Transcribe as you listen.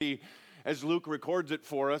study, as Luke records it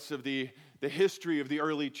for us, of the history of the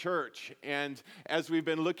early church. And as we've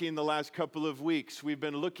been looking the last couple of weeks, we've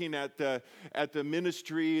been looking at the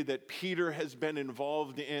ministry that Peter has been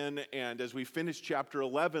involved in. And as we finished chapter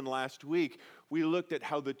 11 last week, we looked at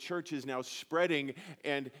how the church is now spreading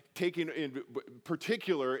and taking in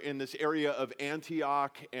particular in this area of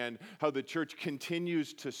Antioch, and how the church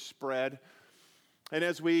continues to spread. And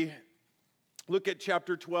as we look at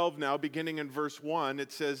chapter 12 now, beginning in verse 1, it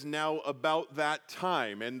says, "Now about that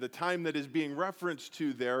time," and the time that is being referenced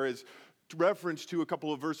to there is reference to a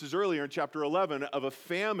couple of verses earlier in chapter 11 of a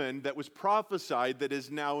famine that was prophesied that is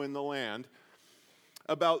now in the land.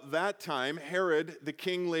 "About that time, Herod the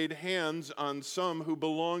king laid hands on some who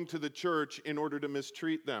belonged to the church in order to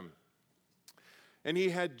mistreat them. And he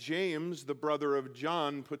had James, the brother of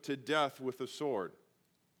John, put to death with a sword.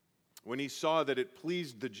 When he saw that it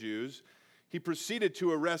pleased the Jews, he proceeded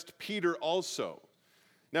to arrest Peter also.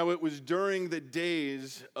 Now it was during the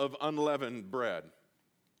days of unleavened bread."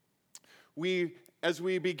 As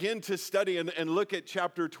we begin to study and look at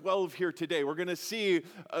chapter 12 here today, we're going to see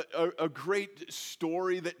a great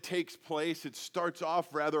story that takes place. It starts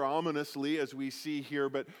off rather ominously, as we see here,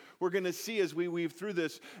 but we're going to see as we weave through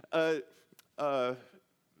this a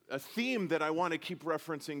theme that I want to keep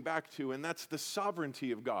referencing back to, and that's the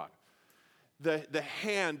sovereignty of God.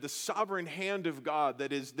 The sovereign hand of God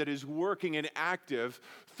that is working and active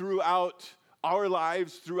throughout our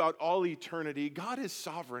lives, throughout all eternity. God is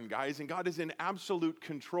sovereign, guys, and God is in absolute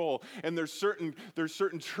control. And there's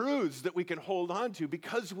certain truths that we can hold on to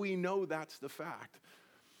because we know that's the fact.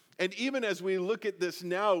 And even as we look at this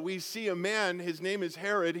now, we see a man, his name is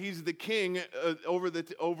Herod. He's the king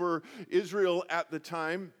over Israel at the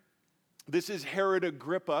time. This is Herod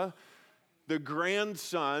Agrippa, the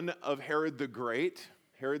grandson of Herod the Great.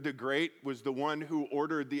 Herod the Great was the one who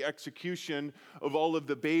ordered the execution of all of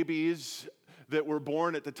the babies that were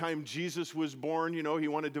born at the time Jesus was born. You know, he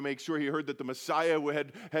wanted to make sure, he heard that the Messiah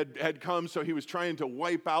had come, so he was trying to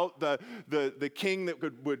wipe out the king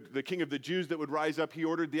the king of the Jews that would rise up. He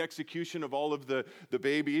ordered the execution of all of the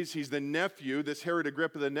babies. He's the nephew, this Herod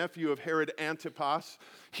Agrippa, the nephew of Herod Antipas.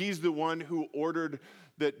 He's the one who ordered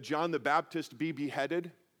that John the Baptist be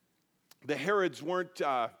beheaded. The Herods weren't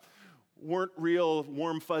real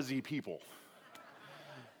warm, fuzzy people.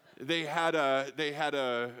 They had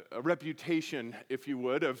a reputation, if you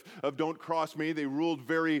would, of don't cross me. They ruled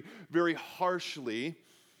very, very harshly.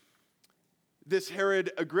 This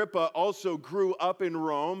Herod Agrippa also grew up in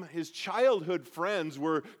Rome. His childhood friends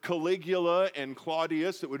were Caligula and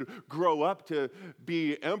Claudius that would grow up to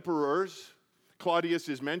be emperors. Claudius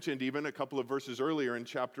is mentioned even a couple of verses earlier in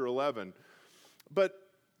chapter 11. But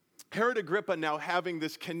Herod Agrippa, now having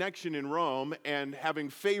this connection in Rome and having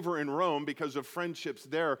favor in Rome because of friendships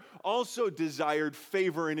there, also desired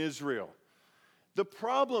favor in Israel. The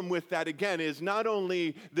problem with that, again, is not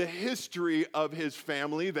only the history of his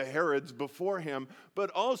family, the Herods before him,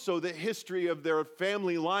 but also the history of their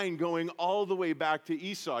family line going all the way back to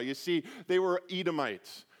Esau. You see, they were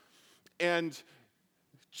Edomites. And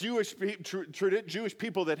Jewish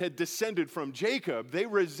people that had descended from Jacob, they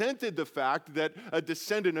resented the fact that a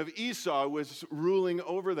descendant of Esau was ruling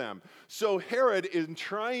over them. So Herod, in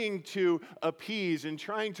trying to appease and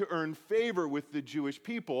trying to earn favor with the Jewish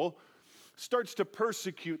people, starts to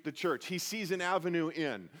persecute the church. He sees an avenue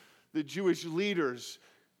in. The Jewish leaders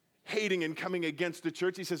hating and coming against the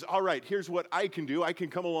church. He says, all right, here's what I can do. I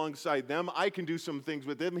can come alongside them. I can do some things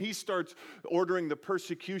with them. He starts ordering the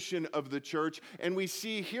persecution of the church. And we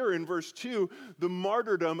see here in verse 2, the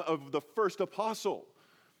martyrdom of the first apostle.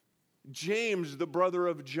 James, the brother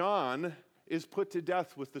of John, is put to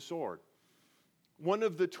death with the sword. One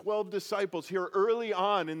of the 12 disciples here early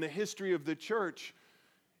on in the history of the church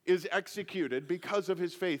is executed because of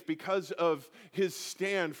his faith, because of his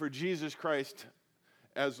stand for Jesus Christ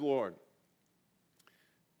as Lord.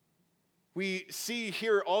 We see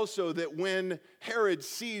here also that when Herod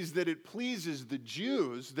sees that it pleases the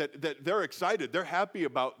Jews, that they're excited, they're happy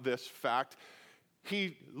about this fact,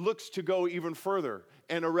 he looks to go even further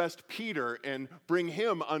and arrest Peter and bring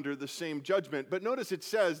him under the same judgment. But notice it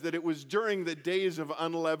says that it was during the days of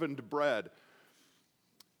unleavened bread.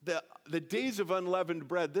 The days of unleavened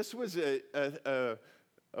bread, this was in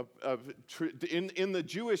the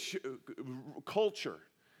Jewish culture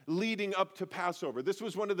leading up to Passover. This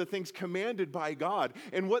was one of the things commanded by God.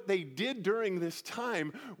 And what they did during this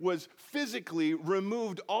time was physically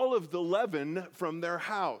removed all of the leaven from their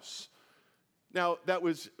house. Now, that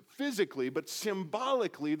was physically, but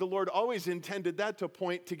symbolically, the Lord always intended that to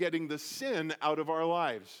point to getting the sin out of our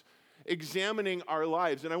lives, examining our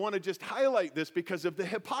lives. And I want to just highlight this because of the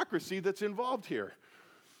hypocrisy that's involved here.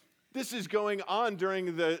 This is going on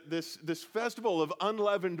during this festival of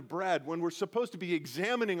unleavened bread when we're supposed to be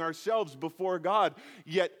examining ourselves before God,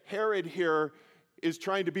 yet Herod here is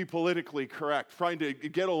trying to be politically correct, trying to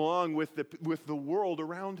get along with the world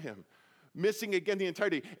around him, missing again the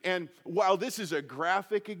entirety. And while this is a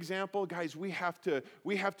graphic example, guys, we have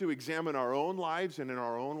to examine our own lives and in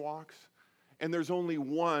our own walks. And there's only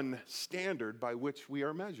one standard by which we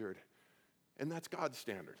are measured, and that's God's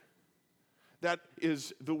standard. That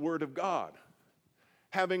is the Word of God.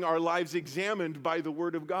 Having our lives examined by the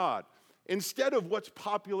Word of God, instead of what's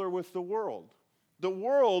popular with the world. The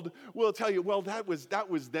world will tell you, well, that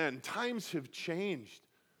was then. Times have changed.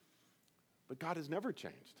 But God has never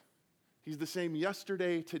changed. He's the same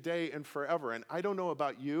yesterday, today, and forever. And I don't know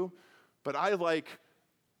about you, but I like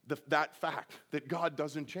that fact that God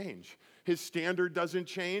doesn't change. His standard doesn't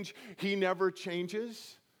change. He never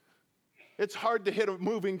changes. It's hard to hit a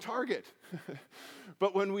moving target.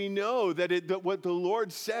 But when we know that what the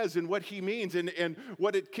Lord says and what he means and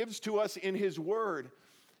what it gives to us in his word,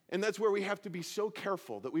 and that's where we have to be so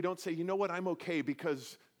careful that we don't say, you know what, I'm okay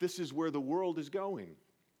because this is where the world is going.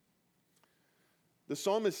 The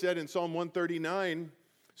psalmist said in Psalm 139,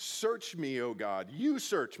 "Search me, O God, you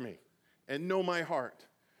search me and know my heart.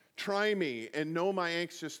 Try me and know my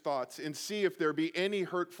anxious thoughts and see if there be any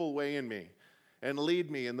hurtful way in me and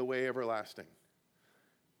lead me in the way everlasting."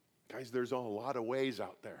 Guys, there's a lot of ways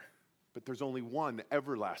out there, but there's only one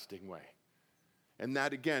everlasting way. And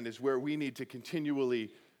that, again, is where we need to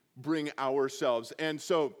continually bring ourselves. And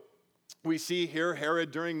so we see here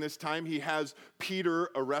Herod during this time, he has Peter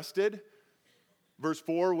arrested. Verse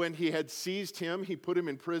 4, when he had seized him, he put him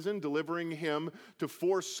in prison, delivering him to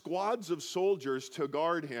 4 squads of soldiers to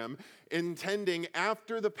guard him, intending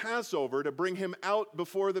after the Passover to bring him out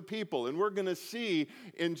before the people. And we're going to see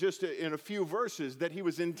in a few verses that he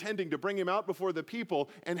was intending to bring him out before the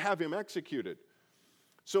people and have him executed.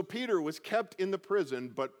 So Peter was kept in the prison,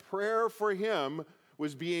 but prayer for him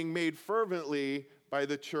was being made fervently by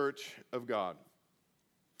the church of God.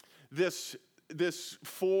 This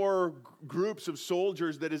 4 groups of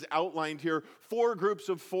soldiers that is outlined here, 4 groups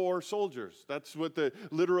of 4 soldiers. That's what the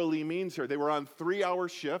literally means here. They were on 3-hour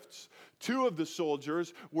shifts. 2 of the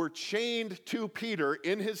soldiers were chained to Peter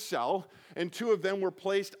in his cell, and 2 of them were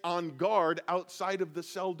placed on guard outside of the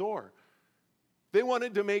cell door. They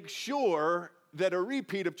wanted to make sure that a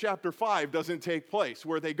repeat of chapter 5 doesn't take place,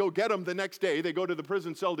 where they go get him the next day, they go to the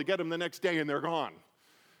prison cell to get him the next day, and they're gone.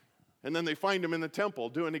 And then they find him in the temple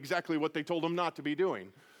doing exactly what they told him not to be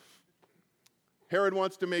doing. Herod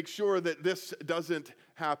wants to make sure that this doesn't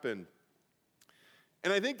happen.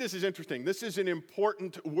 And I think this is interesting. This is an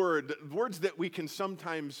important word, words that we can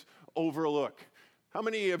sometimes overlook. How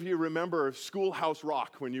many of you remember Schoolhouse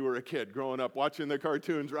Rock when you were a kid growing up watching the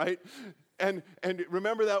cartoons, right? And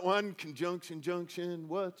remember that one, conjunction, junction,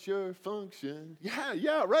 what's your function?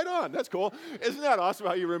 Yeah, right on. That's cool. Isn't that awesome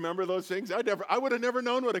how you remember those things? I would have never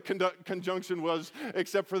known what a conjunction was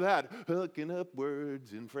except for that. Hooking up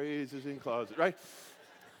words and phrases in closet, right?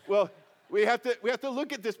 Well, we have to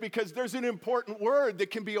look at this because there's an important word that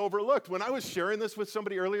can be overlooked. When I was sharing this with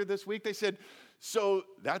somebody earlier this week, they said, so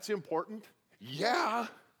that's important? Yeah,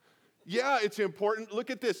 it's important. Look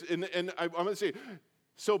at this. And I'm going to say,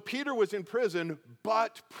 so Peter was in prison,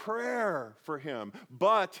 but prayer for him.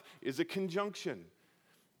 But is a conjunction.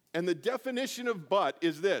 And the definition of but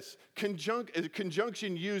is this. A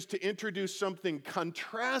conjunction used to introduce something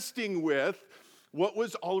contrasting with what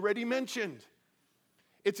was already mentioned.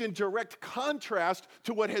 It's in direct contrast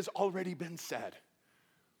to what has already been said.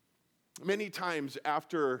 Many times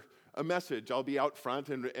after a message, I'll be out front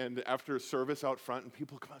and after a service out front, and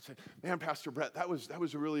people come out and say, man, Pastor Brett, that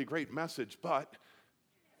was a really great message, but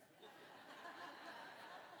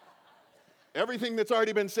everything that's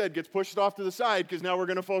already been said gets pushed off to the side because now we're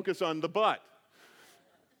going to focus on the but.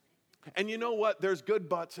 And you know what? There's good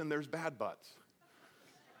buts and there's bad buts.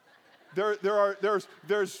 There's the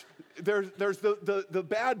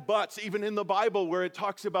bad buts even in the Bible where it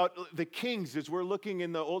talks about the kings as we're looking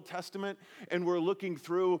in the Old Testament and we're looking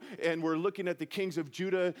through and we're looking at the kings of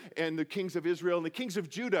Judah and the kings of Israel and the kings of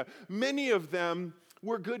Judah. Many of them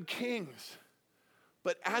were good kings.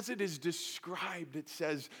 But as it is described, it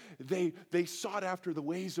says they sought after the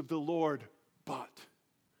ways of the Lord, but. It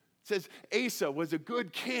says Asa was a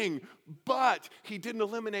good king, but he didn't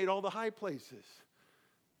eliminate all the high places.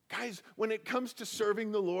 Guys, when it comes to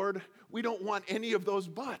serving the Lord, we don't want any of those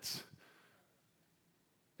buts.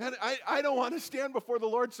 And I don't want to stand before the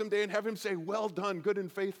Lord someday and have him say, well done, good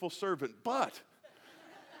and faithful servant, but.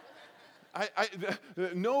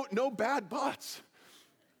 No bad buts.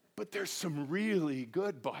 But there's some really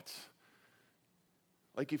good buts.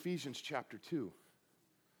 Like Ephesians chapter 2,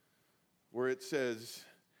 where it says,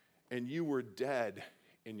 and you were dead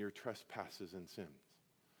in your trespasses and sins.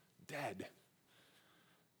 Dead.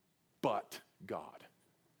 But God,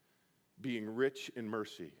 being rich in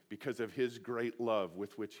mercy, because of his great love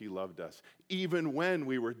with which he loved us, even when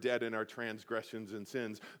we were dead in our transgressions and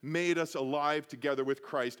sins, made us alive together with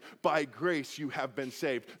Christ. By grace you have been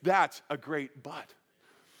saved. That's a great but.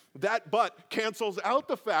 That but cancels out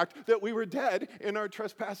the fact that we were dead in our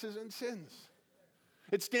trespasses and sins.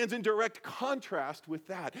 It stands in direct contrast with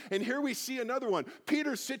that. And here we see another one.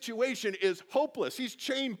 Peter's situation is hopeless. He's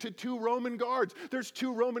chained to 2 Roman guards. There's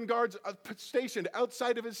 2 Roman guards stationed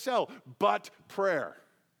outside of his cell. But prayer.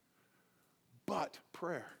 But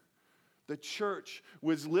prayer. The church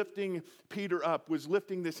was lifting Peter up, was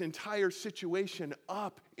lifting this entire situation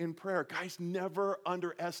up in prayer. Guys, never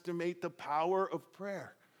underestimate the power of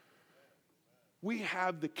prayer. We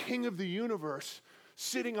have the King of the universe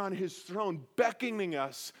sitting on his throne, beckoning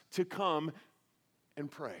us to come and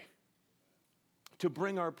pray, to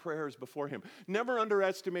bring our prayers before him. Never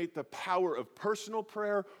underestimate the power of personal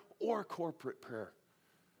prayer or corporate prayer.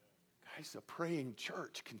 Guys, a praying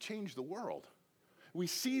church can change the world. We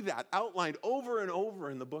see that outlined over and over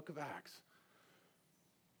in the book of Acts.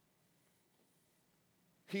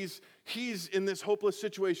 He's in this hopeless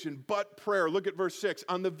situation, but prayer. Look at verse 6.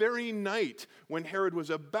 On the very night when Herod was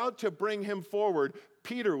about to bring him forward,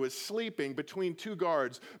 Peter was sleeping between 2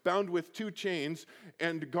 guards, bound with 2 chains,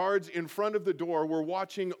 and guards in front of the door were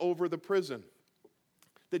watching over the prison.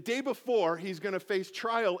 The day before, he's going to face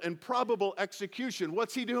trial and probable execution.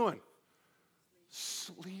 What's he doing?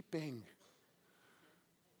 Sleeping.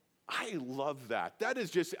 I love that. That is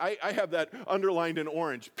just, I have that underlined in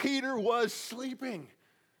orange. Peter was sleeping.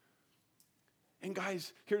 And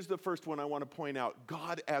guys, here's the first one I want to point out.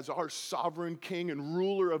 God, as our sovereign king and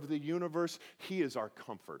ruler of the universe, he is our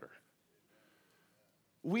comforter.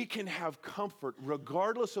 We can have comfort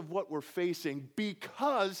regardless of what we're facing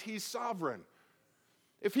because he's sovereign.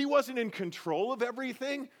 If he wasn't in control of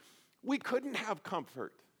everything, we couldn't have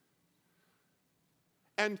comfort.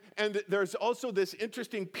 And there's also this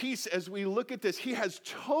interesting piece as we look at this. He has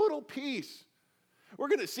total peace. We're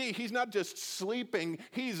going to see he's not just sleeping,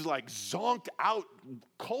 he's like zonked out,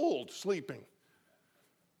 cold sleeping.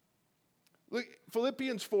 Look,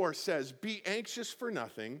 Philippians 4 says, be anxious for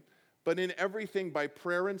nothing, but in everything by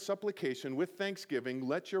prayer and supplication with thanksgiving,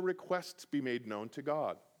 let your requests be made known to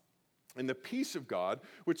God. And the peace of God,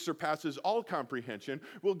 which surpasses all comprehension,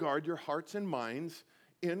 will guard your hearts and minds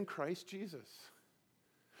in Christ Jesus.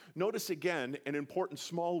 Notice again an important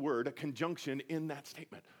small word, a conjunction in that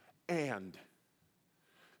statement. And.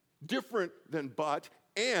 Different than but,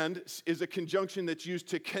 and is a conjunction that's used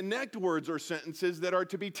to connect words or sentences that are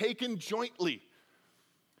to be taken jointly.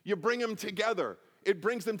 You bring them together. It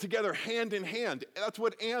brings them together hand in hand. That's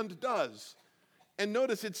what and does. And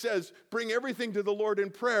notice it says, bring everything to the Lord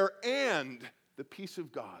in prayer, and the peace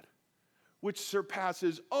of God, which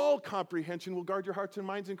surpasses all comprehension, will guard your hearts and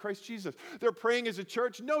minds in Christ Jesus. They're praying as a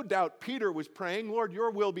church. No doubt Peter was praying, Lord,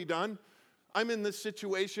 your will be done. I'm in this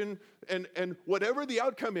situation, and whatever the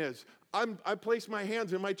outcome is, I place my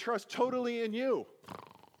hands and my trust totally in you.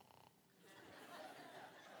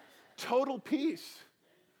 Total peace.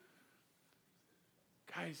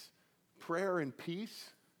 Guys, prayer and peace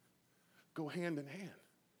go hand in hand.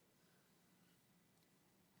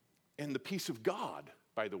 And the peace of God,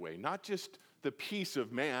 by the way, not just the peace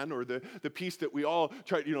of man or the peace that we all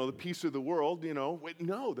try, the peace of the world,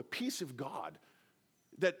 No, the peace of God.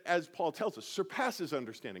 That, as Paul tells us, surpasses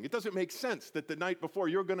understanding. It doesn't make sense that the night before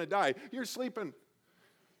you're going to die, you're sleeping.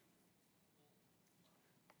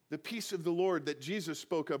 The peace of the Lord that Jesus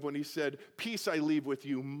spoke of when he said, peace I leave with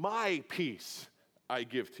you, my peace I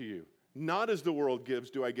give to you. Not as the world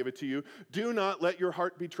gives do I give it to you. Do not let your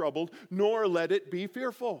heart be troubled, nor let it be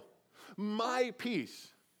fearful. My peace.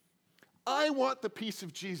 I want the peace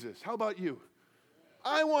of Jesus. How about you?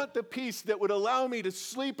 I want the peace that would allow me to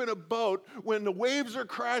sleep in a boat when the waves are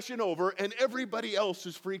crashing over and everybody else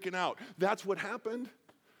is freaking out. That's what happened.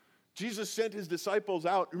 Jesus sent his disciples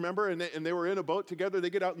out, remember, and they were in a boat together. They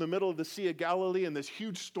get out in the middle of the Sea of Galilee and this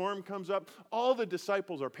huge storm comes up. All the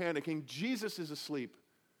disciples are panicking. Jesus is asleep.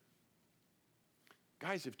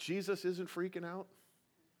 Guys, if Jesus isn't freaking out,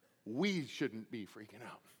 we shouldn't be freaking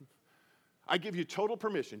out. I give you total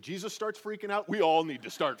permission. Jesus starts freaking out, we all need to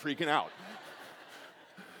start freaking out.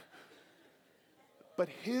 But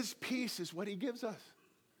his peace is what he gives us.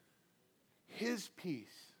 His peace.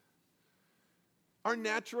 Our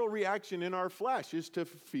natural reaction in our flesh is to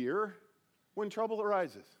fear when trouble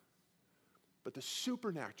arises. But the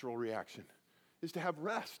supernatural reaction is to have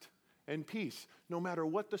rest and peace, no matter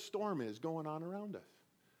what the storm is going on around us.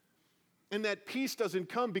 And that peace doesn't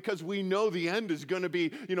come because we know the end is going to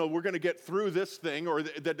be, we're going to get through this thing, or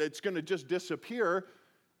that it's going to just disappear,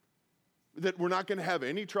 that we're not going to have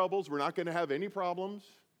any troubles, we're not going to have any problems.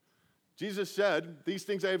 Jesus said, "These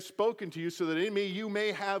things I have spoken to you so that in me you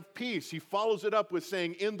may have peace." He follows it up with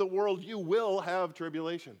saying, "In the world you will have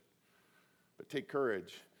tribulation. But take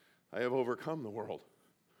courage, I have overcome the world."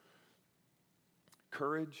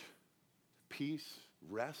 Courage, peace,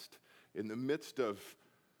 rest in the midst of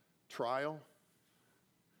trial.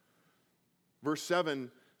 Verse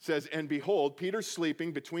 7 says, "And behold, Peter's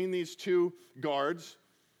sleeping between these two guards.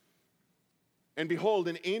 And behold,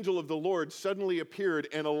 an angel of the Lord suddenly appeared,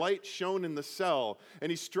 and a light shone in the cell. And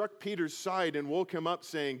he struck Peter's side and woke him up,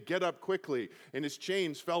 saying, 'Get up quickly.' And his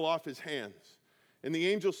chains fell off his hands. And the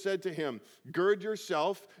angel said to him, 'Gird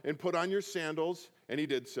yourself and put on your sandals.' And he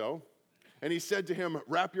did so. And he said to him,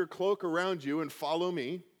 'Wrap your cloak around you and follow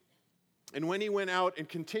me.' And when he went out and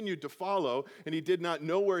continued to follow, and he did not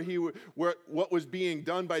know what was being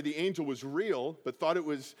done by the angel was real, but thought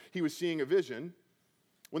he was seeing a vision.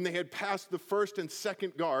 When they had passed the first and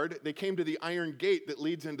second guard, they came to the iron gate that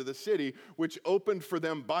leads into the city, which opened for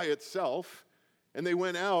them by itself. And they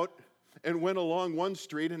went out and went along one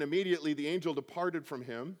street, and immediately the angel departed from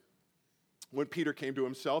him. When Peter came to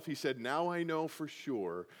himself, he said, 'Now I know for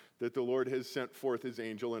sure that the Lord has sent forth his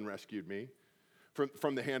angel and rescued me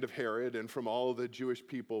from the hand of Herod and from all the Jewish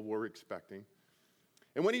people were expecting.'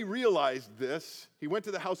 And when he realized this, he went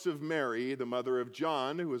to the house of Mary, the mother of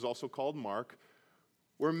John, who is also called Mark,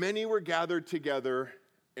 where many were gathered together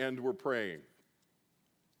and were praying."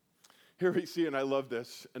 Here we see, and I love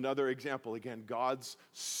this, another example, again, God's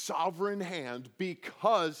sovereign hand.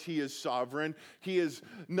 Because he is sovereign, he is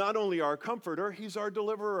not only our comforter, he's our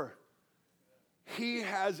deliverer. He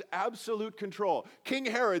has absolute control. King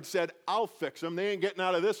Herod said, "I'll fix them. They ain't getting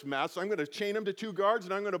out of this mess. I'm going to chain them to 2 guards,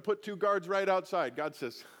 and I'm going to put 2 guards right outside." God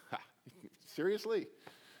says, seriously?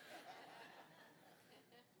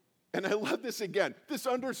 And I love this again. This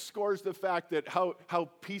underscores the fact that how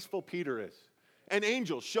peaceful Peter is. An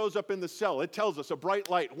angel shows up in the cell. It tells us a bright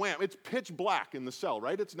light, wham. It's pitch black in the cell,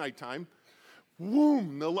 right? It's nighttime.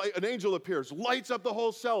 Whoom, an angel appears, lights up the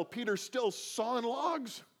whole cell. Peter's still sawing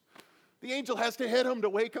logs. The angel has to hit him to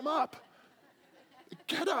wake him up.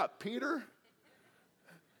 "Get up, Peter.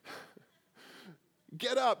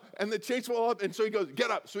 Get up." And the chains fall up, and so he goes,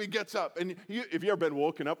 "Get up." So he gets up. And have you ever been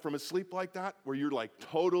woken up from a sleep like that, where you're like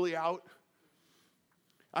totally out?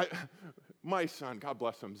 My son, God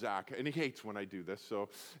bless him, Zach, and he hates when I do this, so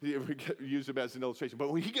we use him as an illustration. But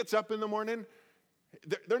when he gets up in the morning,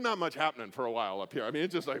 there's not much happening for a while up here. I mean,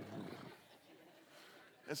 it's just like,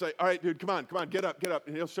 it's like, "All right, dude, come on, get up.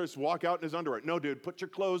 And he'll start to walk out in his underwear. "No, dude, put your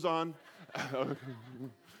clothes on.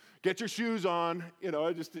 Get your shoes on."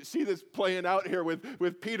 I just see this playing out here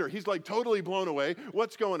with Peter. He's like totally blown away.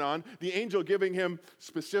 What's going on? The angel giving him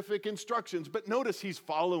specific instructions, but notice he's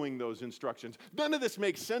following those instructions. None of this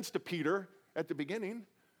makes sense to Peter at the beginning,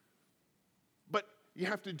 but you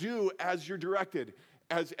have to do as you're directed.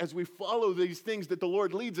 As we follow these things that the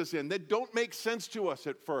Lord leads us in that don't make sense to us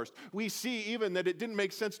at first. We see even that it didn't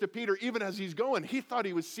make sense to Peter even as he's going. He thought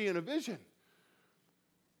he was seeing a vision,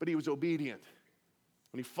 but he was obedient.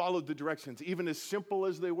 When he followed the directions, even as simple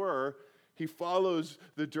as they were, he follows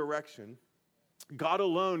the direction. God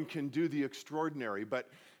alone can do the extraordinary, but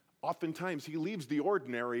oftentimes he leaves the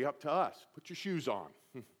ordinary up to us. Put your shoes on.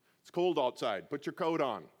 It's cold outside. Put your coat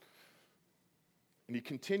on. And he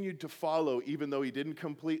continued to follow even though he didn't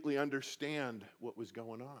completely understand what was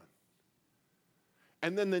going on.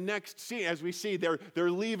 And then the next scene, as we see, they're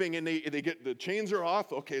leaving and they get the chains are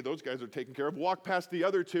off. Okay, those guys are taken care of. Walk past the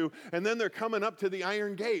other 2, and then they're coming up to the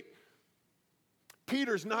iron gate.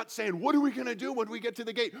 Peter's not saying, "What are we going to do when we get to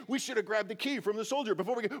the gate? We should have grabbed the key from the soldier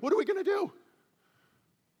before we get. What are we going to do?"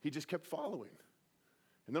 He just kept following.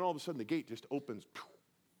 And then all of a sudden the gate just opens.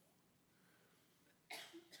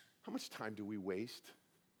 How much time do we waste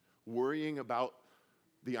worrying about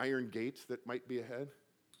the iron gates that might be ahead?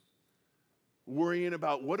 Worrying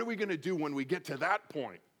about what are we going to do when we get to that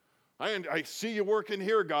point? I see you working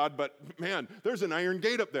here, God, but man, there's an iron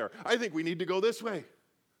gate up there. I think we need to go this way.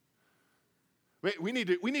 We need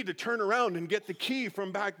to turn around and get the key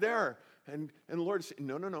from back there. And the Lord said,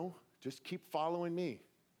 no, just keep following me.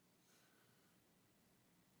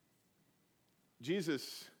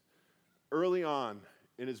 Jesus, early on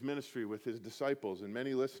in his ministry with his disciples and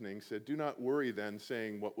many listening, said, "Do not worry then,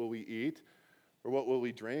 saying, 'What will we eat? Or what will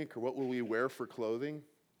we drink? Or what will we wear for clothing?'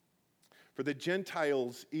 For the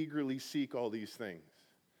Gentiles eagerly seek all these things.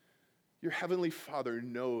 Your heavenly Father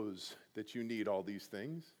knows that you need all these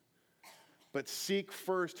things. But seek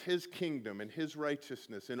first his kingdom and his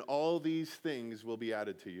righteousness, and all these things will be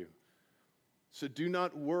added to you. So do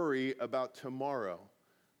not worry about tomorrow,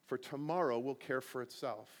 for tomorrow will care for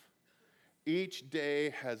itself. Each day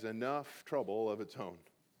has enough trouble of its own.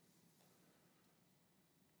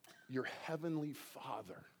 Your heavenly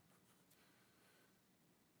Father.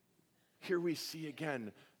 Here we see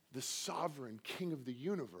again the sovereign King of the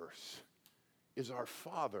universe is our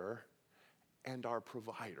Father and our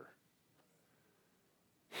provider.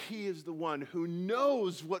 He is the one who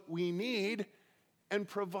knows what we need and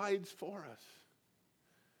provides for us.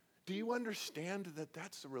 Do you understand that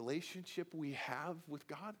that's the relationship we have with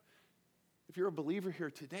God? If you're a believer here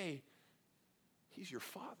today, he's your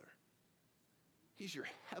Father. He's your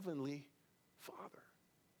heavenly Father.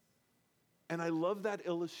 And I love that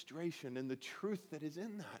illustration and the truth that is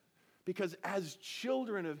in that. Because as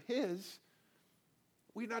children of his,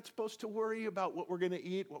 we're not supposed to worry about what we're going to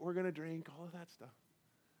eat, what we're going to drink, all of that stuff.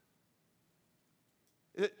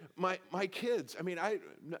 My kids,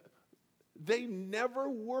 they never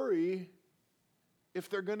worry if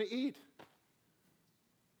they're going to eat.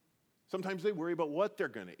 Sometimes they worry about what they're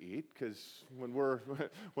going to eat, because when we're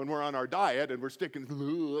on our diet and we're sticking,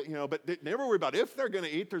 but they never worry about if they're going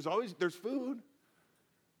to eat. There's food.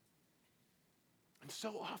 And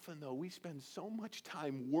so often, though, we spend so much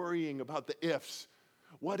time worrying about the ifs.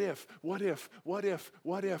 What if?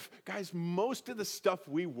 Guys, most of the stuff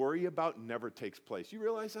we worry about never takes place. You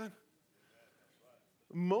realize that?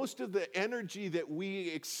 Most of the energy that we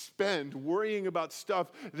expend worrying about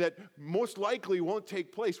stuff that most likely won't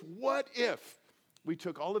take place, what if we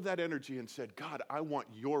took all of that energy and said, God, I want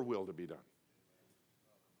your will to be done.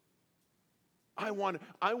 I want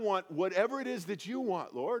whatever it is that you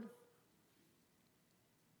want, Lord.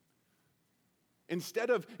 Instead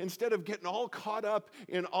of getting all caught up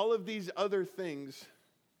in all of these other things,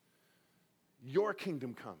 your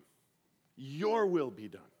kingdom come. Your will be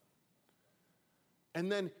done. And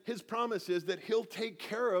then his promise is that he'll take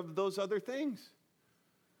care of those other things.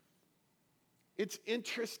 It's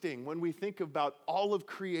interesting when we think about all of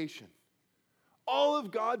creation. All of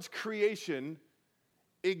God's creation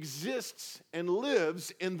exists and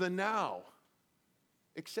lives in the now,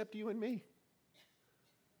 except you and me.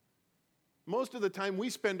 Most of the time, we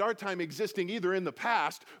spend our time existing either in the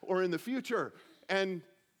past or in the future, and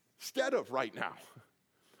instead of right now.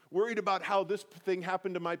 Worried about how this thing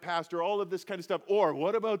happened to my past or all of this kind of stuff, or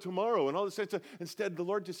what about tomorrow and all this kind of stuff. Instead, the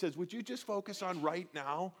Lord just says, would you just focus on right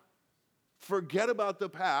now? Forget about the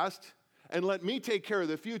past and let me take care of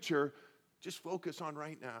the future. Just focus on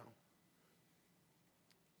right now.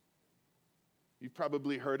 You've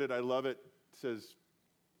probably heard it. I love it. It says,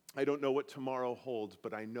 I don't know what tomorrow holds,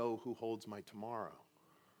 but I know who holds my tomorrow.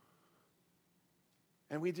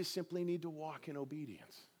 And we just simply need to walk in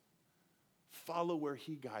obedience. Follow where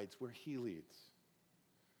he guides, where he leads.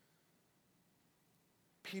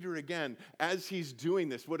 Peter, again, as he's doing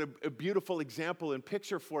this, what a beautiful example and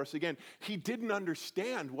picture for us. Again, he didn't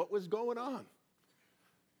understand what was going on.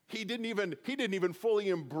 He didn't even fully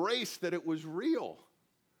embrace that it was real.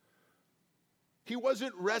 He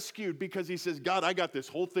wasn't rescued because he says, God, I got this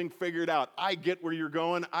whole thing figured out. I get where you're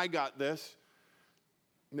going. I got this.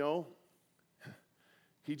 No,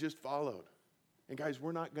 he just followed. And guys,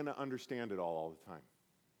 we're not going to understand it all the time.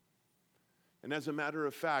 And as a matter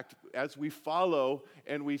of fact, as we follow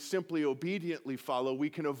and we simply obediently follow, we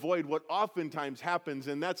can avoid what oftentimes happens,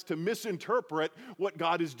 and that's to misinterpret what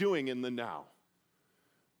God is doing in the now.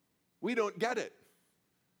 We don't get it.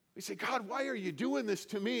 We say, God, why are you doing this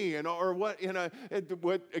to me?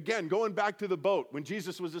 Again, going back to the boat, when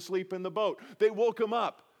Jesus was asleep in the boat, they woke him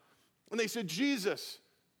up and they said, Jesus,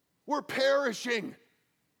 we're perishing.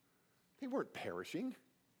 They weren't perishing.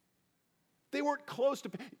 They weren't close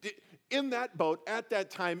to. In that boat at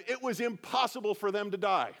that time, it was impossible for them to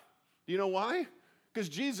die. Do you know why? Because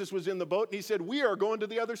Jesus was in the boat and he said, we are going to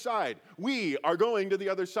the other side. We are going to the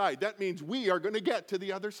other side. That means we are going to get to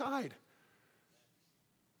the other side.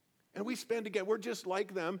 And we spend again, we're just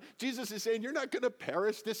like them. Jesus is saying, you're not going to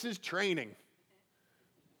perish. This is training.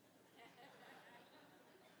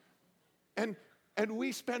 And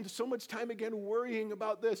we spend so much time again worrying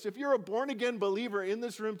about this. If you're a born-again believer in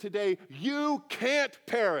this room today, you can't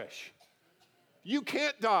perish. You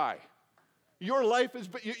can't die. Your life is,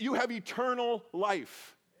 you have eternal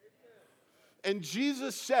life. And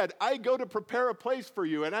Jesus said, I go to prepare a place for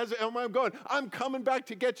you. And as I'm going, I'm coming back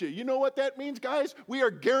to get you. You know what that means, guys? We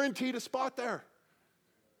are guaranteed a spot there.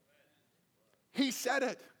 He said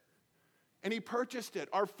it. And he purchased it.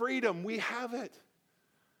 Our freedom, we have it.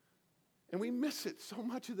 And we miss it so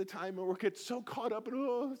much of the time, and we get so caught up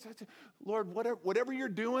in, Lord, whatever you're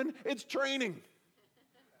doing, it's training.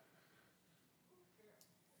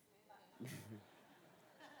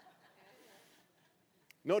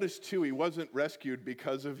 Notice, too, he wasn't rescued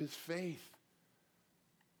because of his faith.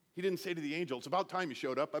 He didn't say to the angel, it's about time you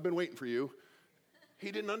showed up. I've been waiting for you.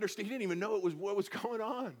 He didn't understand. He didn't even know what was going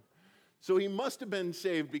on. So he must have been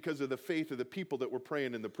saved because of the faith of the people that were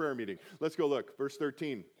praying in the prayer meeting. Let's go look. Verse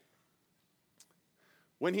 13.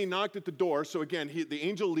 When he knocked at the door, so again, the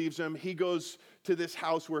angel leaves him. He goes to this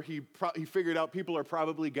house where he figured out people are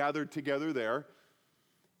probably gathered together there.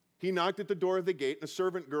 He knocked at the door of the gate, and a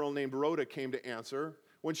servant girl named Rhoda came to answer.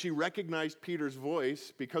 When she recognized Peter's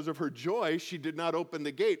voice, because of her joy, she did not open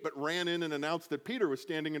the gate, but ran in and announced that Peter was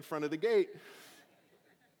standing in front of the gate.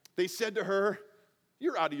 They said to her,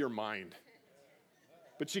 "You're out of your mind."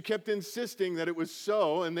 But she kept insisting that it was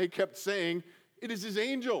so, and they kept saying, "It is his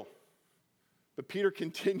angel." But Peter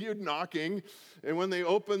continued knocking, and when they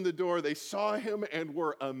opened the door, they saw him and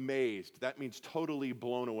were amazed. That means totally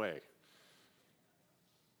blown away.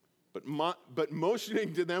 But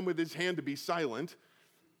motioning to them with his hand to be silent,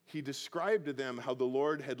 he described to them how the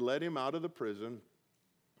Lord had led him out of the prison.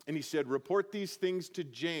 And he said, "Report these things to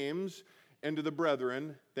James and to the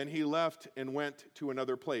brethren." Then he left and went to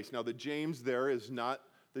another place. Now the James there is not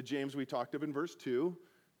the James we talked of in verse 2.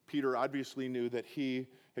 Peter obviously knew that he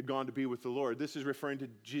had gone to be with the Lord. This is referring to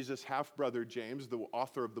Jesus' half-brother James, the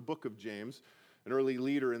author of the book of James, an early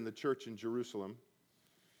leader in the church in Jerusalem.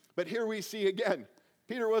 But here we see again,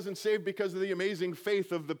 Peter wasn't saved because of the amazing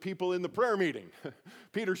faith of the people in the prayer meeting.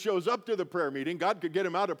 Peter shows up to the prayer meeting. God could get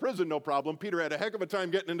him out of prison, no problem. Peter had a heck of a time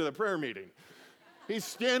getting into the prayer meeting. He's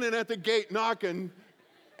standing at the gate knocking,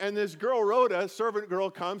 and this girl, Rhoda, servant girl,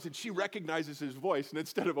 comes, and she recognizes his voice. And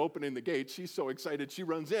instead of opening the gate, she's so excited, she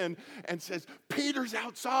runs in and says, "Peter's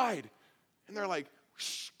outside." And they're like,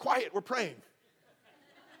 "Shh, quiet, we're praying."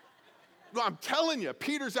 No, I'm telling you,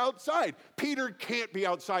 Peter's outside. Peter can't be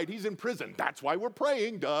outside. He's in prison. That's why we're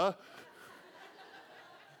praying, duh.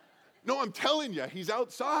 No, I'm telling you, he's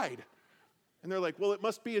outside. And they're like, "Well, it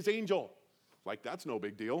must be his angel." Like, that's no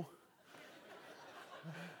big deal.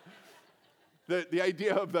 The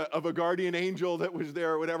idea of a guardian angel that was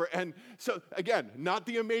there or whatever. And so, again, not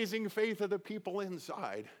the amazing faith of the people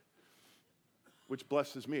inside, which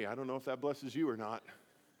blesses me. I don't know if that blesses you or not.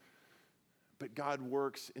 But God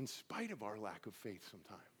works in spite of our lack of faith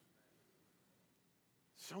sometimes.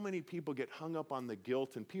 So many people get hung up on the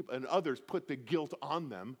guilt, and others put the guilt on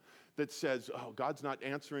them that says, "Oh, God's not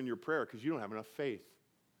answering your prayer because you don't have enough faith."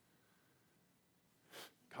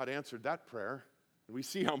 God answered that prayer, and we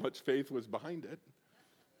see how much faith was behind it.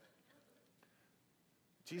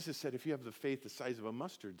 Jesus said, if you have the faith the size of a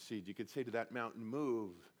mustard seed, you could say to that mountain,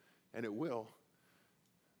 "Move," and it will.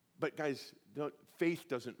 But guys, faith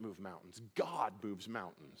doesn't move mountains. God moves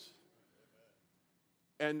mountains.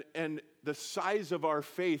 And the size of our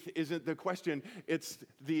faith isn't the question. It's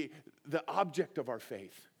the object of our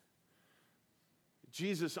faith.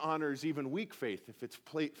 Jesus honors even weak faith if it's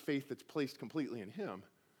faith that's placed completely in him.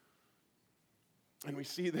 And we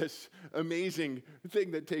see this amazing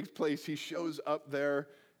thing that takes place. He shows up there.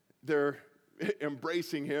 They're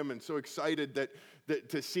embracing him and so excited that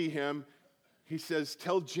to see him. He says,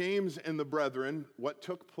 "Tell James and the brethren what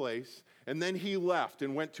took place." And then he left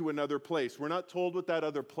and went to another place. We're not told what that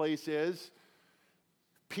other place is.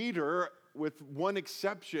 Peter, with one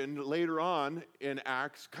exception later on in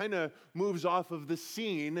Acts, kind of moves off of the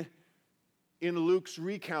scene in Luke's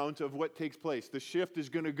recount of what takes place. The shift is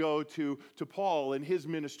going to go to Paul and his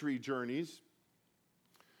ministry journeys.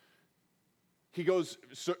 He goes,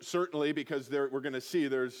 certainly, because we're going to see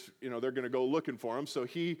they're going to go looking for him. So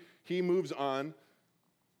he moves on.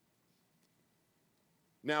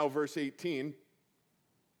 Now, verse 18,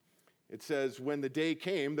 it says, when the day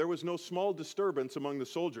came, there was no small disturbance among the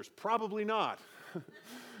soldiers. Probably not.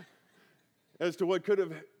 As to what could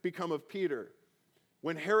have become of Peter.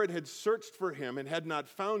 When Herod had searched for him and had not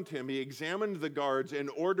found him, he examined the guards and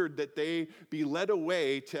ordered that they be led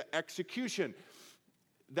away to execution.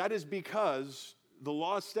 That is because the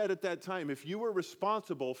law said at that time, if you were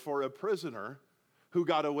responsible for a prisoner who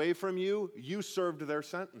got away from you, you served their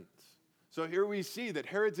sentence. So here we see that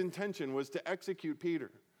Herod's intention was to execute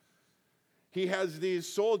Peter. He has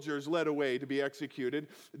these soldiers led away to be executed.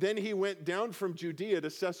 Then he went down from Judea to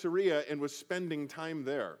Caesarea and was spending time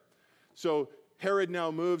there. So Herod now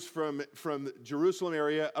moves from Jerusalem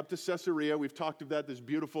area up to Caesarea. We've talked of that, this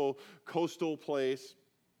beautiful coastal place.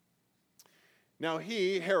 Now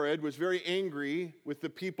Herod, was very angry with the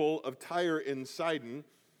people of Tyre and Sidon,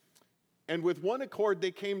 And with one accord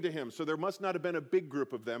they came to him. So there must not have been a big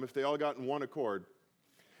group of them if they all got in one accord.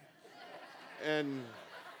 And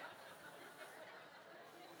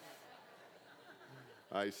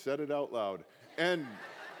I said it out loud. And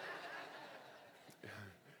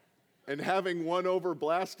having won over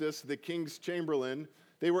Blastus, the king's chamberlain,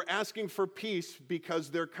 they were asking for peace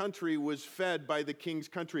because their country was fed by the king's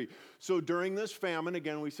country. So during this famine,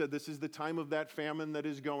 again, we said this is the time of that famine that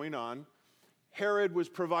is going on, Herod was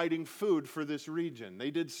providing food for this region.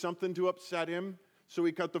 They did something to upset him, so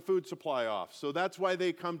he cut the food supply off. So that's why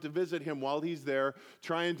they come to visit him while he's there,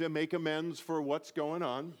 trying to make amends for what's going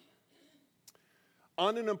on.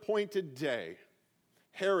 On an appointed day,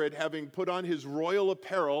 Herod, having put on his royal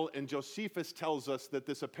apparel, and Josephus tells us that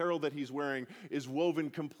this apparel that he's wearing is woven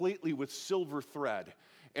completely with silver thread.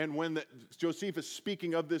 And when Josephus,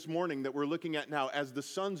 speaking of this morning that we're looking at now, as the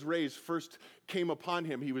sun's rays first came upon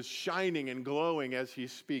him, he was shining and glowing as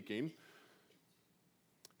he's speaking.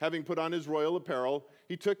 Having put on his royal apparel,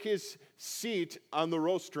 he took his seat on the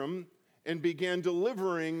rostrum and began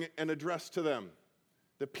delivering an address to them.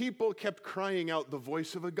 The people kept crying out the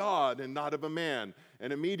voice of a God and not of a man.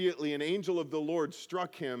 And immediately an angel of the Lord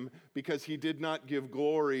struck him because he did not give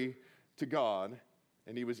glory to God.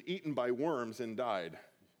 And he was eaten by worms and died.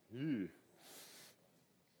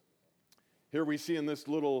 Here we see in this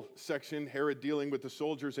little section Herod dealing with the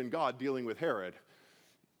soldiers and God dealing with Herod.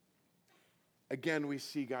 Again, we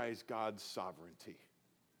see, guys, God's sovereignty.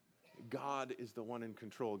 God is the one in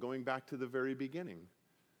control. Going back to the very beginning,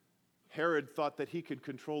 Herod thought that he could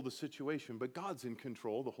control the situation, but God's in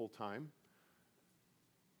control the whole time.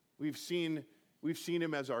 We've seen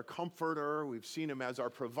him as our comforter. We've seen him as our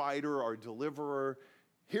provider, our deliverer.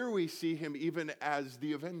 Here we see him even as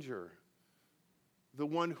the avenger, the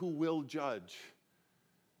one who will judge.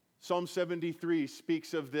 Psalm 73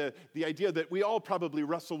 speaks of the idea that we all probably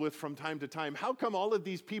wrestle with from time to time. How come all of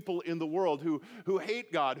these people in the world who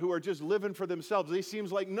hate God, who are just living for themselves, it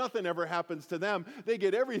seems like nothing ever happens to them. They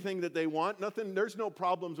get everything that they want. There's no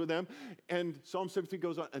problems with them. And Psalm 73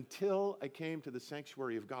 goes on, until I came to the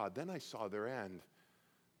sanctuary of God, then I saw their end.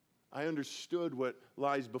 I understood what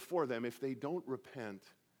lies before them if they don't repent.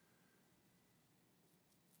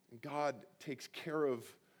 God takes care of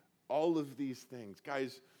all of these things.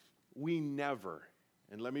 Guys, we never,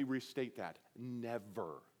 and let me restate that,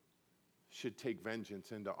 never should take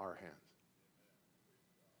vengeance into our hands.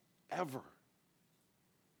 Ever.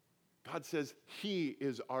 God says He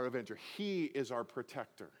is our avenger. He is our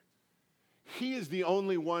protector. He is the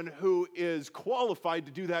only one who is qualified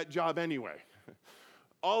to do that job anyway.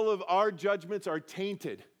 All of our judgments are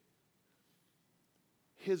tainted.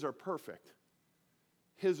 His are perfect.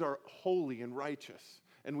 His are holy and righteous,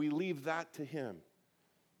 and we leave that to Him.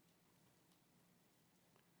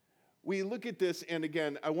 We look at this, and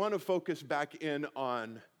again, I want to focus back in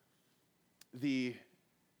on the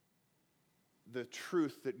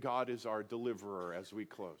truth that God is our deliverer as we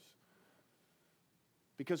close.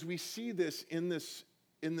 Because we see this in this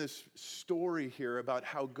story here about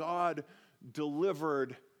how God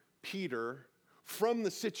delivered Peter from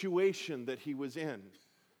the situation that he was in.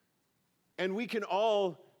 And we can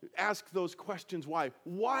all ask those questions, why?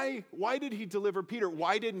 Why did he deliver Peter?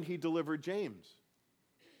 Why didn't he deliver James?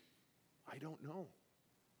 I don't know.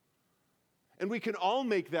 And we can all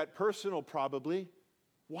make that personal probably.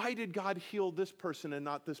 Why did God heal this person and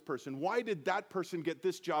not this person? Why did that person get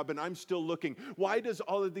this job and I'm still looking? Why does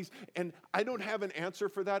all of these? And I don't have an answer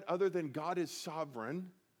for that other than God is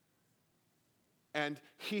sovereign. And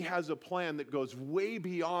He has a plan that goes way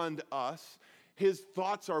beyond us. His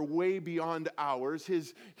thoughts are way beyond ours.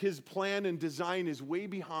 His plan and design is way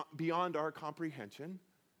beyond our comprehension.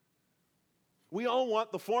 We all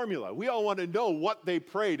want the formula. We all want to know what they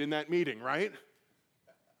prayed in that meeting, right?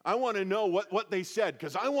 I want to know what they said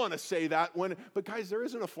because I want to say that but guys, there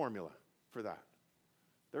isn't a formula for that.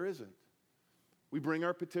 There isn't. We bring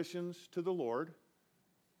our petitions to the Lord.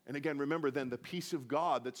 And again, remember then the peace of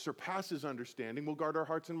God that surpasses understanding will guard our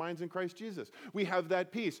hearts and minds in Christ Jesus. We have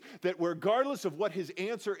that peace that regardless of what His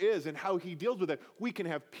answer is and how He deals with it, we can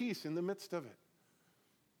have peace in the midst of it.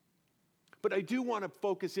 But I do want to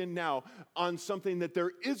focus in now on something that there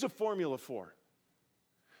is a formula for.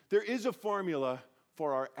 There is a formula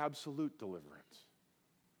for our absolute deliverance,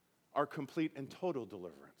 our complete and total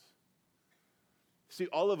deliverance. See,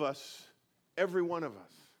 all of us, every one of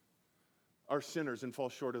us, are sinners and fall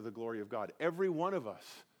short of the glory of God. Every one of us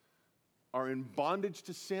are in bondage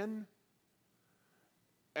to sin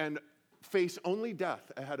and face only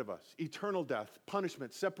death ahead of us, eternal death,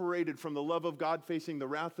 punishment, separated from the love of God, facing the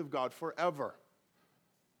wrath of God forever.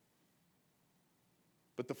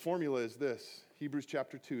 But the formula is this, Hebrews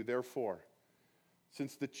chapter 2, therefore,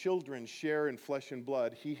 since the children share in flesh and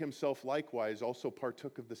blood, he himself likewise also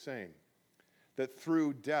partook of the same, that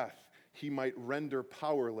through death he might render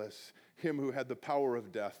powerless him who had the power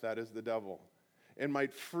of death, that is the devil, and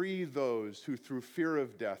might free those who through fear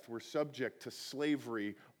of death were subject to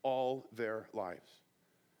slavery all their lives.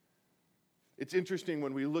 It's interesting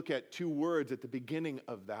when we look at two words at the beginning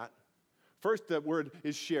of that. First, that word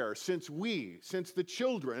is share. Since the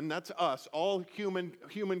children, that's us, all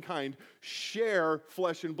humankind, share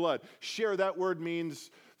flesh and blood. Share, that word means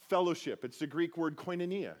fellowship. It's the Greek word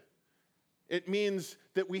koinonia. It means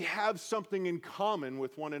that we have something in common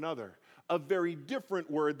with one another. A very different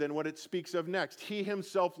word than what it speaks of next. He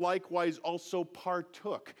himself likewise also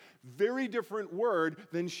partook. Very different word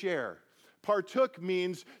than share. Partook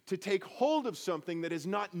means to take hold of something that is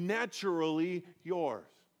not naturally yours.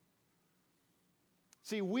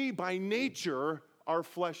 See, we by nature are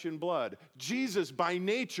flesh and blood. Jesus by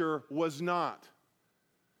nature was not.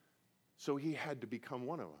 So he had to become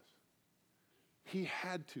one of us. He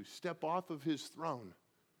had to step off of his throne,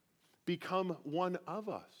 become one of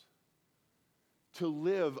us, to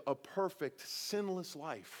live a perfect, sinless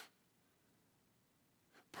life.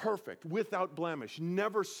 Perfect, without blemish,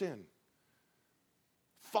 never sin.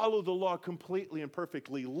 Follow the law completely and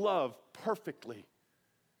perfectly, love perfectly,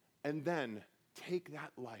 and then take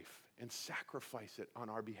that life and sacrifice it on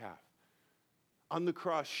our behalf. On the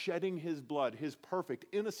cross, shedding his blood, his perfect,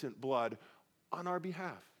 innocent blood, on our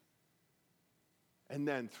behalf. And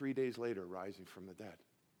then 3 days later, rising from the dead.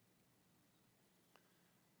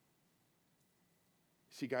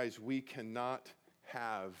 See, guys, we cannot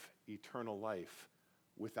have eternal life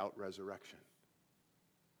without resurrection.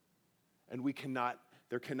 And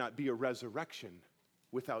there cannot be a resurrection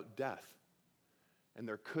without death. And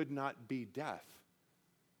there could not be death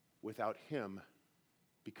without him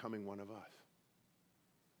becoming one of us.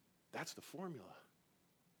 That's the formula.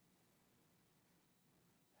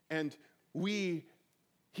 And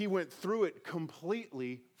he went through it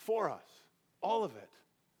completely for us. All of it.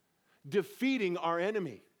 Defeating our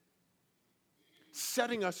enemy.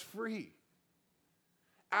 Setting us free.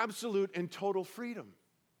 Absolute and total freedom.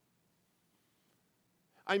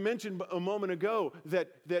 I mentioned a moment ago that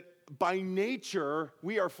by nature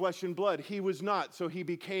we are flesh and blood. He was not, so he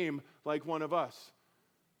became like one of us.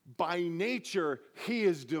 By nature he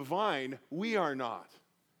is divine. We are not.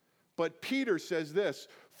 But Peter says this,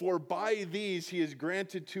 for by these he has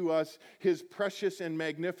granted to us his precious and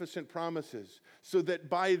magnificent promises, so that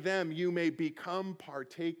by them you may become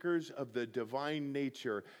partakers of the divine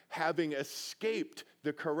nature, having escaped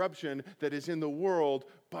the corruption that is in the world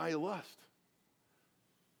by lust.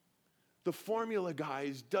 The formula,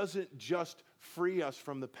 guys, doesn't just free us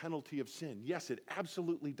from the penalty of sin. Yes, it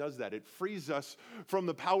absolutely does that. It frees us from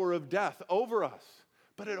the power of death over us.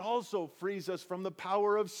 But it also frees us from the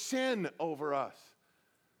power of sin over us.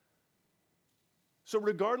 So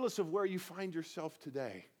regardless of where you find yourself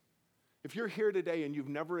today, if you're here today and you've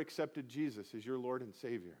never accepted Jesus as your Lord and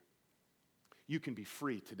Savior, you can be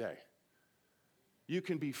free today. You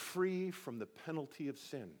can be free from the penalty of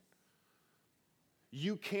sin.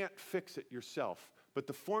 You can't fix it yourself, but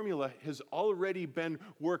the formula has already been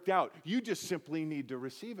worked out. You just simply need to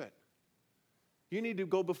receive it. You need to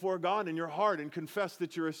go before God in your heart and confess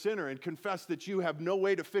that you're a sinner and confess that you have no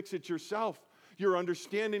way to fix it yourself. Your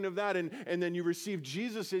understanding of that, and then you receive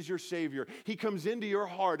Jesus as your Savior. He comes into your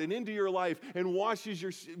heart and into your life and washes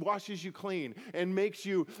you clean and makes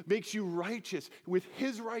you righteous with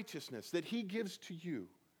his righteousness that he gives to you.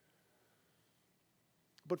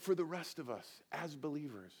 But for the rest of us as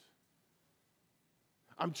believers,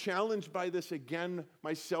 I'm challenged by this again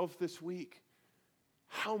myself this week.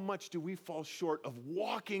 How much do we fall short of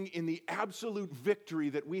walking in the absolute victory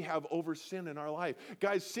that we have over sin in our life?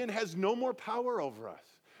 Guys, sin has no more power over us.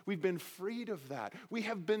 We've been freed of that. We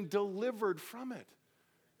have been delivered from it.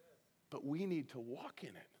 But we need to walk in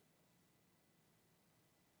it.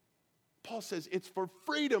 Paul says it's for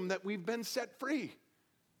freedom that we've been set free.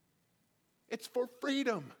 It's for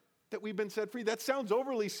freedom that we've been set free. That sounds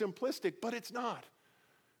overly simplistic, but it's not.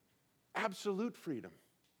 Absolute freedom.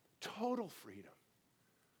 Total freedom.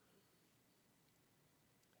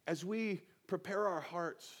 As we prepare our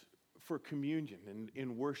hearts for communion and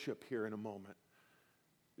in worship here in a moment,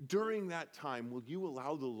 during that time, will you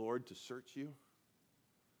allow the Lord to search you?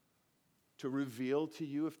 To reveal to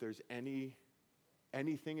you if there's anything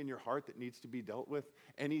in your heart that needs to be dealt with?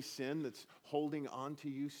 Any sin that's holding on to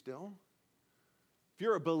you still? If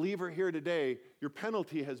you're a believer here today, your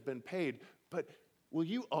penalty has been paid, but will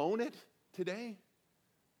you own it today?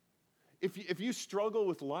 If you struggle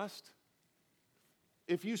with lust,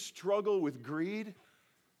 if you struggle with greed,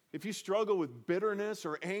 if you struggle with bitterness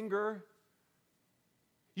or anger,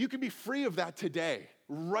 you can be free of that today,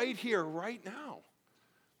 right here, right now.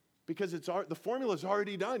 Because the formula's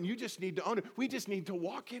already done. You just need to own it. We just need to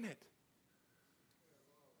walk in it.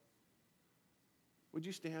 Would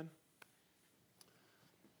you stand?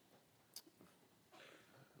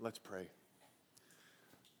 Let's pray.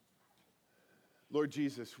 Lord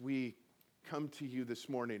Jesus, we come to you this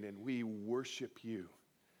morning and we worship you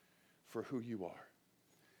for who you are.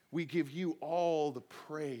 We give you all the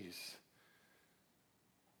praise.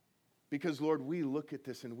 Because, Lord, we look at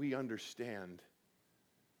this and we understand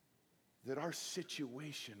that our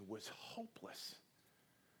situation was hopeless.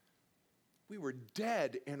 We were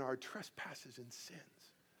dead in our trespasses and sins.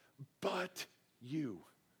 But you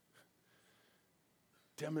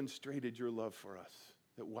demonstrated your love for us,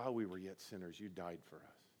 that while we were yet sinners, you died for us.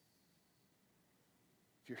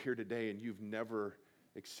 If you're here today and you've never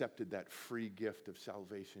accepted that free gift of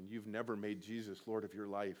salvation, you've never made Jesus Lord of your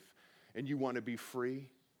life, and you want to be free,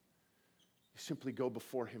 you simply go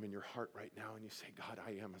before him in your heart right now and you say, God,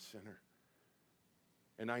 I am a sinner.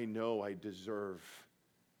 And I know I deserve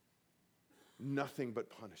nothing but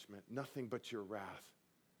punishment, nothing but your wrath.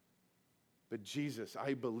 But Jesus,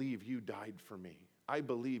 I believe you died for me. I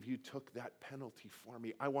believe you took that penalty for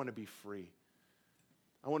me. I want to be free.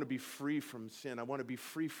 I want to be free from sin. I want to be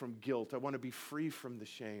free from guilt. I want to be free from the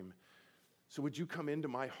shame. So would you come into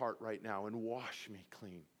my heart right now and wash me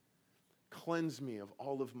clean? Cleanse me of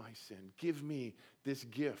all of my sin. Give me this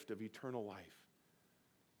gift of eternal life.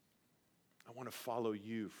 I want to follow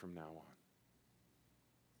you from now on.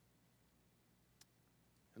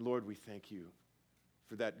 And Lord, we thank you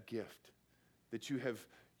for that gift that you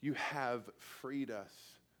have freed us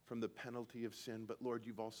from the penalty of sin, but Lord,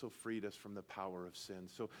 you've also freed us from the power of sin.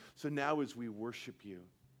 So now as we worship you,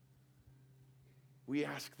 we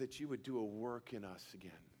ask that you would do a work in us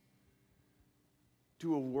again.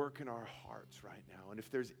 Do a work in our hearts right now. And if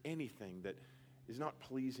there's anything that is not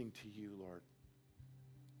pleasing to you, Lord,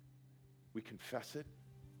 we confess it,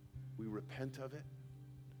 we repent of it,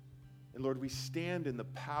 and Lord, we stand in the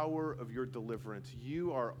power of your deliverance.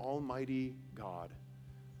 You are Almighty God,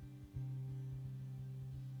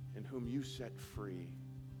 and whom you set free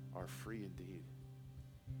are free indeed.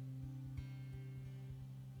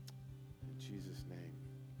 In Jesus' name,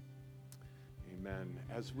 amen.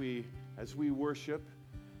 As we worship,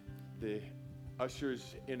 the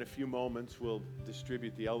ushers in a few moments will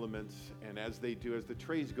distribute the elements, and as they do, as the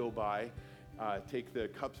trays go by, take the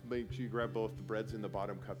cups, make sure you grab both the breads in the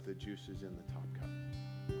bottom cup, the juices in the top cup.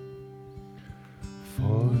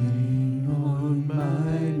 Falling on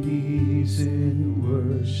my knees in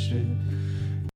worship,